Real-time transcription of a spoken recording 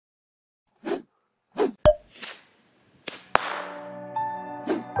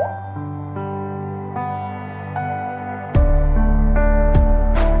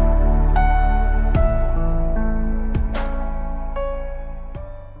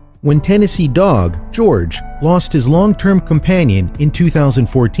When Tennessee dog, George, lost his long-term companion in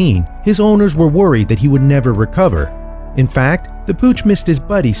 2014, his owners were worried that he would never recover. In fact, the pooch missed his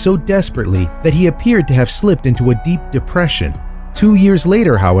buddy so desperately that he appeared to have slipped into a deep depression. 2 years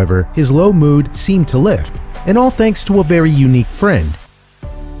later, however, his low mood seemed to lift, and all thanks to a very unique friend.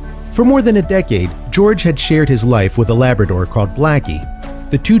 For more than a decade, George had shared his life with a Labrador called Blackie.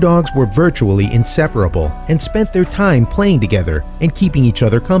 The two dogs were virtually inseparable and spent their time playing together and keeping each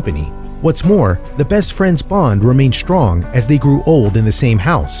other company. What's more, the best friends' bond remained strong as they grew old in the same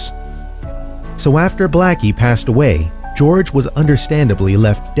house. So after Blackie passed away, George was understandably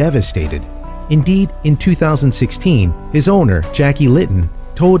left devastated. Indeed, in 2016, his owner, Jacquie Litton,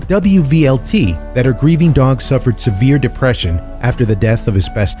 told WVLT that her grieving dog suffered severe depression after the death of his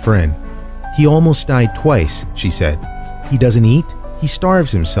best friend. "He almost died twice," she said. "He doesn't eat, he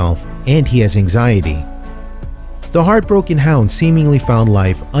starves himself, and he has anxiety." The heartbroken hound seemingly found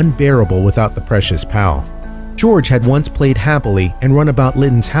life unbearable without the precious pal. George had once played happily and run about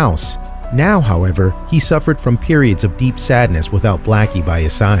Litton's house. Now, however, he suffered from periods of deep sadness without Blackie by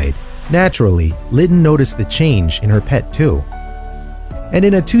his side. Naturally, Litton noticed the change in her pet too. And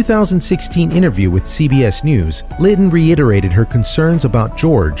in a 2016 interview with CBS News, Litton reiterated her concerns about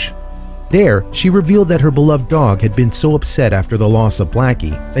George. There, she revealed that her beloved dog had been so upset after the loss of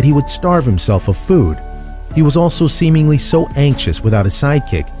Blackie that he would starve himself of food. He was also seemingly so anxious without a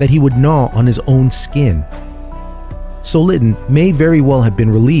sidekick that he would gnaw on his own skin. So Litton may very well have been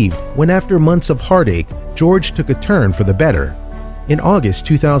relieved when, after months of heartache, George took a turn for the better. In August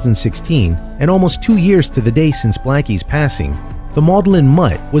 2016, and almost 2 years to the day since Blackie's passing, the Magdalen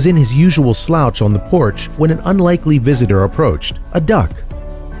mutt was in his usual slouch on the porch when an unlikely visitor approached, a duck.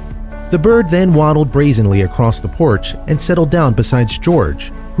 The bird then waddled brazenly across the porch and settled down beside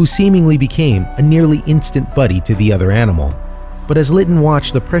George, who seemingly became a nearly instant buddy to the other animal. But as Litton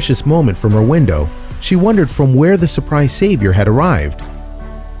watched the precious moment from her window, she wondered from where the surprise savior had arrived.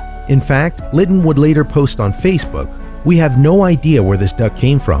 In fact, Litton would later post on Facebook, "We have no idea where this duck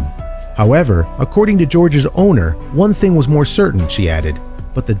came from. However, according to George's owner, one thing was more certain," she added,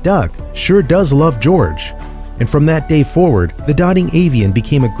 "but the duck sure does love George." And from that day forward, the dotting avian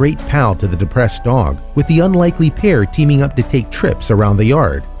became a great pal to the depressed dog, with the unlikely pair teaming up to take trips around the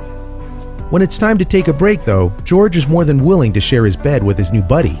yard. When it's time to take a break though, George is more than willing to share his bed with his new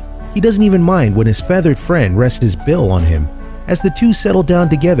buddy. He doesn't even mind when his feathered friend rests his bill on him, as the two settle down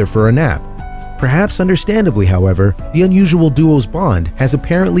together for a nap. Perhaps understandably, however, the unusual duo's bond has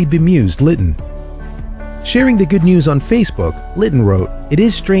apparently bemused Litton. Sharing the good news on Facebook, Litton wrote, "It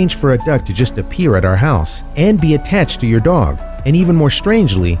is strange for a duck to just appear at our house and be attached to your dog, and even more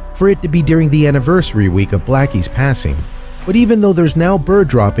strangely, for it to be during the anniversary week of Blackie's passing. But even though there's now bird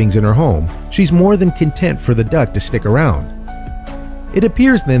droppings in her home, she's more than content for the duck to stick around." It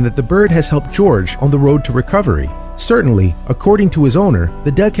appears then that the bird has helped George on the road to recovery. Certainly, according to his owner,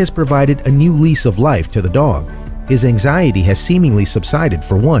 the duck has provided a new lease of life to the dog. His anxiety has seemingly subsided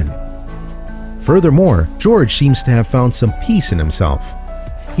for one. Furthermore, George seems to have found some peace in himself.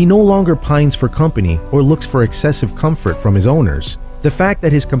 He no longer pines for company or looks for excessive comfort from his owners. The fact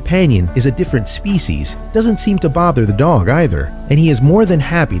that his companion is a different species doesn't seem to bother the dog either, and he is more than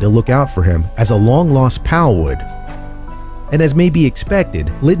happy to look out for him as a long-lost pal would. And as may be expected,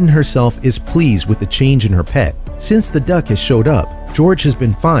 Litton herself is pleased with the change in her pet. "Since the duck has showed up, George has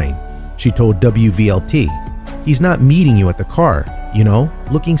been fine," she told WVLT. "He's not meeting you at the car, you know,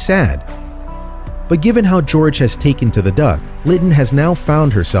 looking sad." But given how George has taken to the duck, Litton has now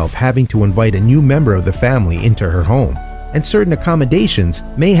found herself having to invite a new member of the family into her home, and certain accommodations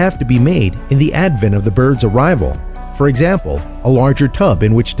may have to be made in the advent of the bird's arrival. For example, a larger tub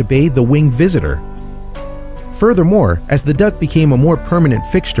in which to bathe the winged visitor. Furthermore, as the duck became a more permanent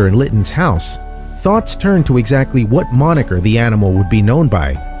fixture in Litton's house, thoughts turned to exactly what moniker the animal would be known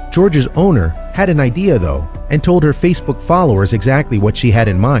by. George's owner had an idea though, and told her Facebook followers exactly what she had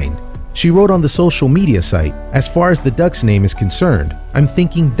in mind. She wrote on the social media site, "As far as the duck's name is concerned, I'm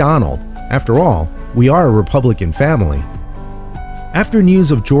thinking Donald. After all, we are a Republican family." After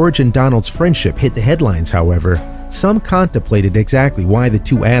news of George and Donald's friendship hit the headlines, however, some contemplated exactly why the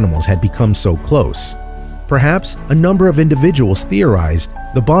two animals had become so close. Perhaps a number of individuals theorized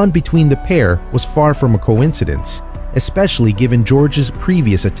the bond between the pair was far from a coincidence, especially given George's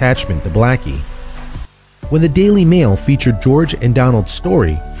previous attachment to Blackie. When the Daily Mail featured George and Donald's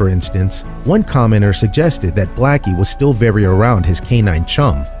story, for instance, one commenter suggested that Blackie was still very around his canine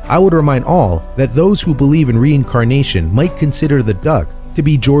chum. "I would remind all that those who believe in reincarnation might consider the duck to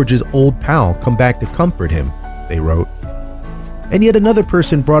be George's old pal come back to comfort him," they wrote. And yet another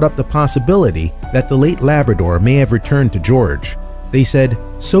person brought up the possibility that the late Labrador may have returned to George. They said,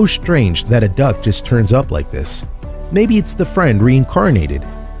 "So strange that a duck just turns up like this. Maybe it's the friend reincarnated."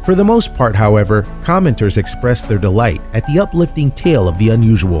 For the most part, however, commenters expressed their delight at the uplifting tale of the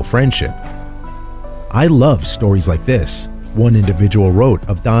unusual friendship. "I love stories like this," one individual wrote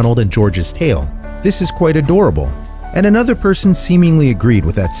of Donald and George's tale. "This is quite adorable." And another person seemingly agreed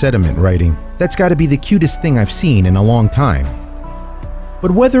with that sentiment, writing, "That's got to be the cutest thing I've seen in a long time."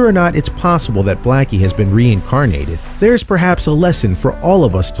 But whether or not it's possible that Blackie has been reincarnated, there's perhaps a lesson for all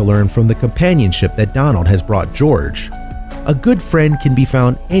of us to learn from the companionship that Donald has brought George. A good friend can be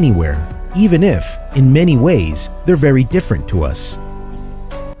found anywhere, even if, in many ways, they're very different to us.